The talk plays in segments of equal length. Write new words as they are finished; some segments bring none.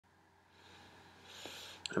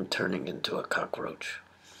I'm turning into a cockroach.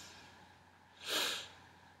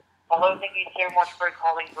 Hello, thank you so much for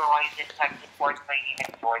calling Verizon Tech Support. My name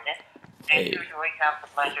is Jordan. And Hey. who do I have the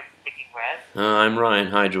pleasure of speaking with? I'm Ryan.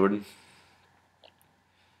 Hi, Jordan.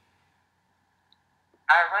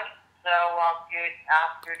 Alright, so good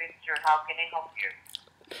afternoon, sir. How can I help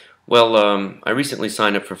you? Well, I recently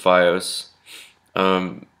signed up for fios.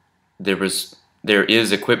 Um, there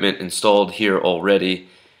is equipment installed here already,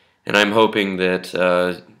 and I'm hoping that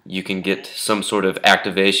you can get some sort of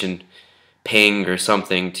activation ping or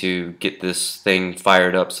something to get this thing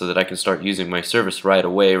fired up so that I can start using my service right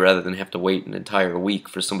away rather than have to wait an entire week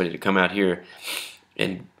for somebody to come out here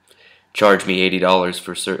and charge me $80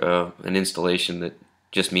 for an installation that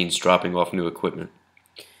just means dropping off new equipment.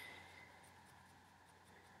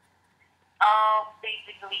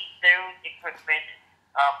 Basically, those equipment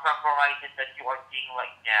from Verizon that you are seeing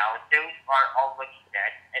right now, those are already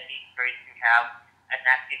set and need first to have an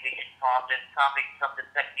activation process coming from the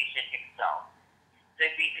technician himself. So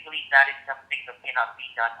basically, that is something that cannot be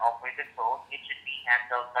done over the phone. It should be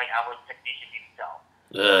handled by our technician himself.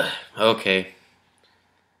 Ugh, okay.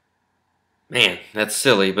 Man, that's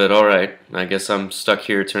silly, but alright. I guess I'm stuck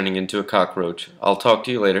here turning into a cockroach. I'll talk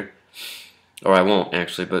to you later. Or I won't,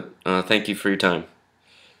 actually, but thank you for your time.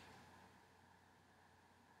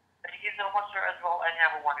 Thank you so much, sir, as well, and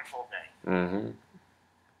have a wonderful day.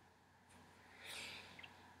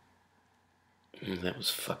 That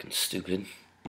was fucking stupid.